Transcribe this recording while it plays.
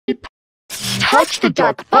Touch the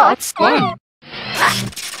dark bots. 1,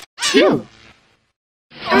 2,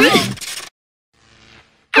 3,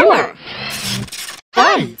 4,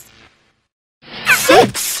 5,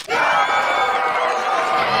 6.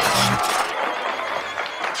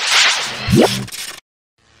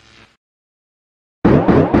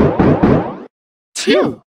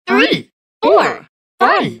 2, 3, 4,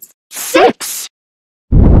 5, 6.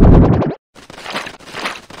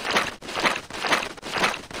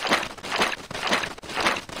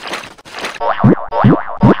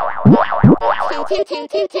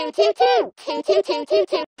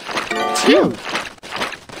 2,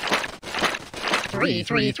 3,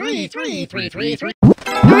 3, 3, 3, 3, 3, 3, 3.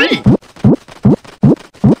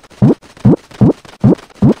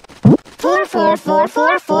 4, 4, 4,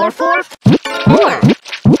 4, 4, 4, 4. 5,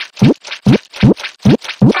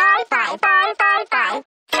 5, 5, 5, 5.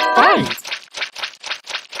 5.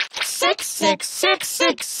 6, 6, 6,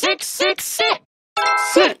 6, 6, 6, 6.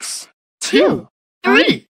 6, 2,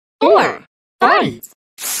 3, 4, 5,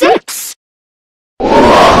 6.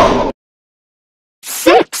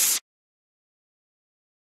 6.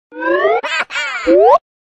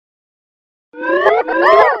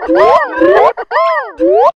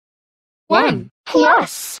 1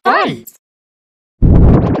 plus 5. 1,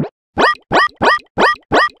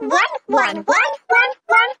 1, 1, 1, 1,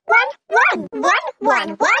 1, 1, 1, 1,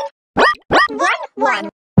 1, 1, 1,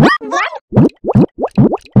 1.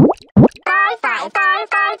 5, 5, 5,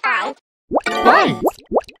 5, 5. 5.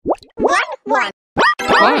 1, 1, 1.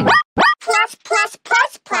 Plus, plus,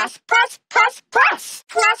 plus, plus, plus, plus, plus,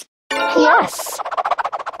 plus, plus.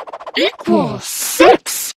 Equals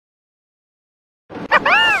 6.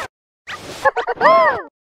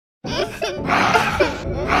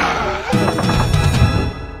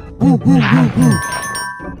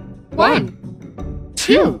 1,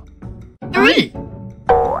 2, 3,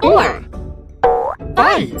 4,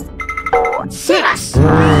 5, 6.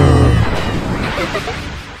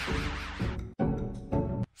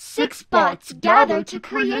 6 bots gather to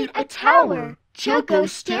create a tower. Choco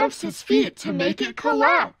stamps his feet to make it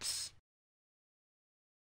collapse.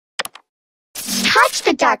 Touch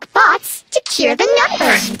the dark bots to cure the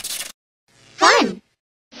number. 1,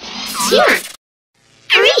 2,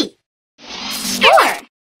 3, 4,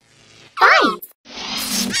 5,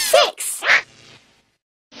 6,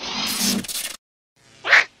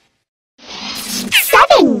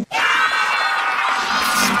 7.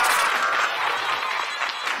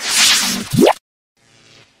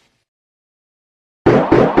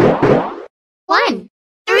 1,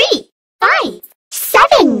 3, 5,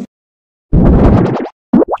 7.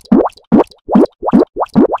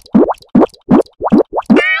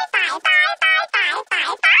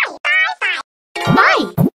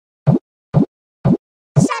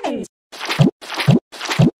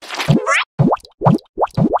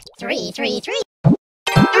 3, 3, 3.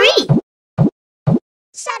 3.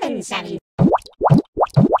 7, 7. 1,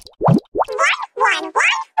 1, 1, 1, 1,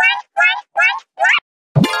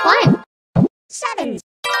 1, 1. 7,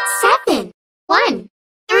 7. 1,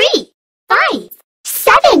 3, 5,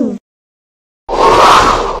 7.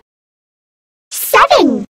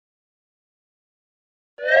 7.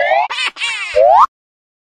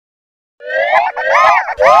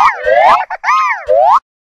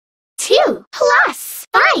 2 plus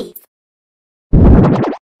 5.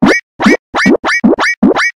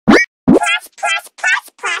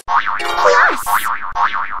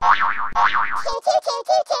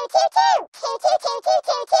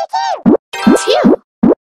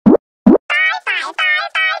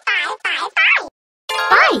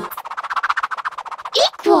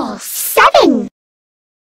 Equals 7.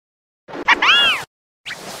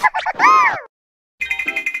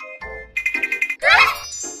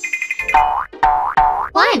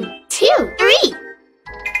 1, 2, 3.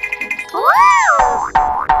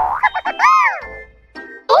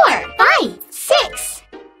 4, 5, 6.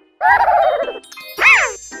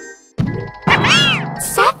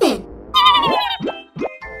 7.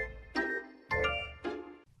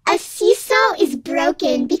 A seesaw is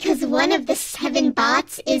broken because one of the 7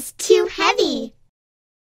 bots is too heavy.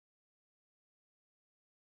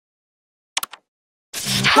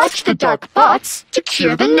 Touch the dark bots to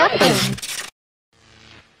cure the number.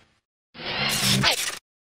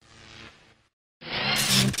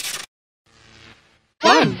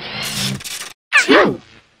 1, 2,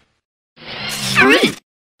 3,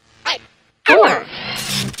 4,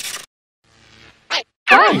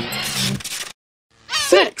 5,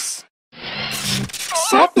 6,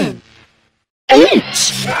 7, 8.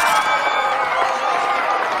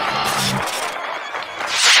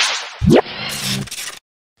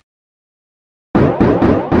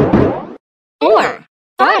 4,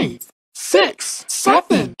 5, 6,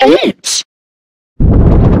 7, 8.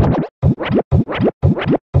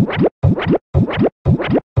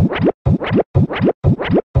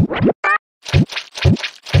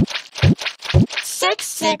 6,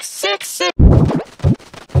 6, 6, 6.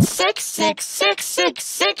 6, 6, 6, 6,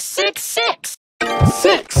 6, 6, 6.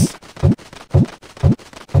 6.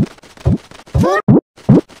 4,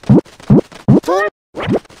 4.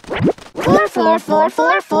 4, 4, 4,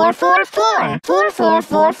 4, 4, 4, 4. 4, 4,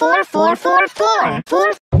 4, 4, 4, 4, 4.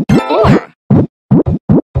 4, 4.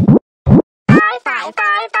 5, 5,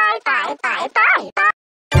 5, 5, 5, 5, 5.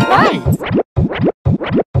 5.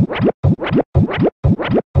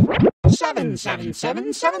 7, 7,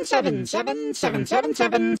 7, 7, 7, 7, 7, 7,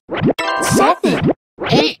 7. 7.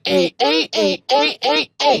 8, 8, 8, 8, 8,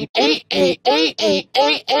 8, 8, 8, 8, 8, 8,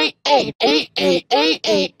 8, 8, 8, 8, 8, 8,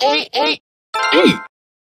 8, 8, 8. 8.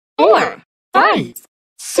 4, 5,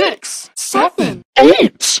 6, 7,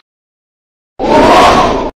 8.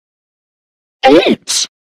 8.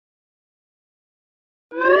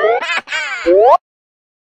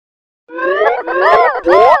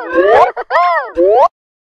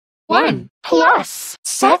 1 plus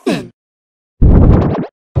 7. 1,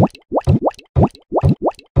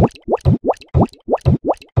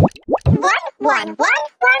 1, 1, 1.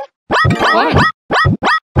 1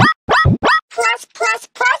 Plus, plus,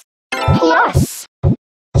 plus. plus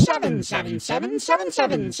 7, 7, 7, 7,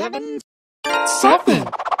 7, 7, 7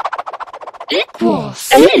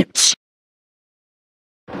 equals 8.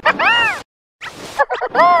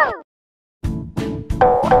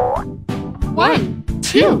 1,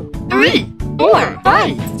 2, 3, 4,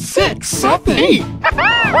 5, 6, 7, 8.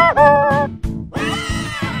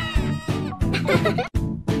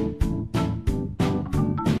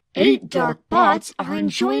 8 dark bots are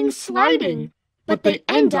enjoying sliding, but they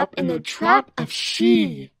end up in the trap of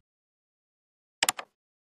she.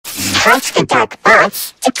 Touch the dark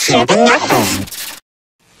bots to clear the number.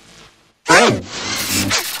 1,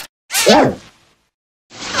 2,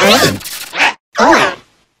 3, 4,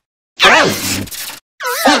 5,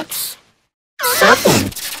 6,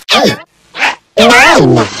 7, 8,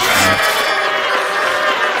 9.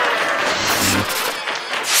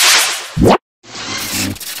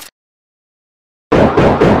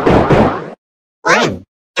 1,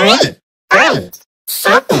 3, 5,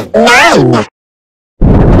 7, 9.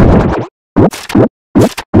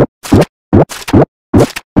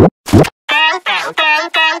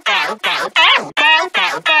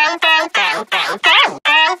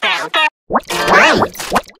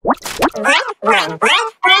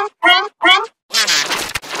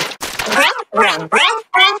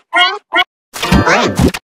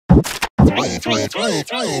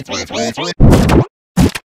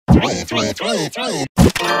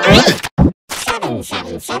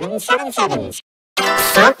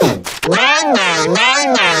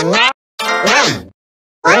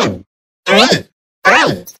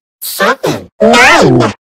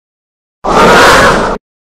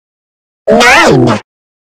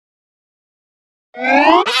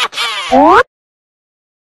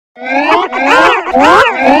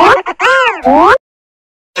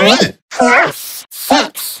 3 plus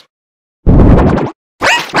 6.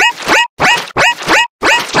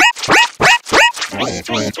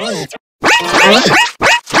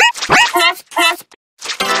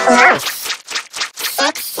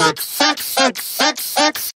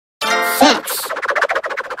 6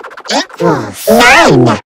 equals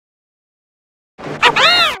 9.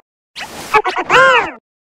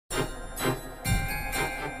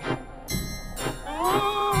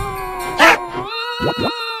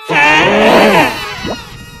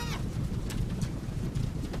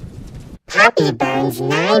 Happy burns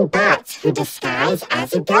 9 bots who disguise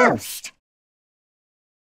as a ghost.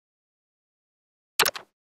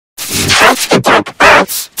 Touch the dark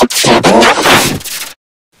bots to clear the number.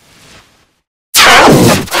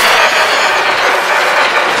 10.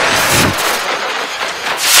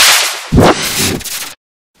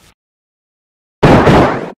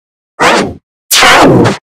 1,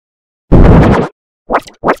 10.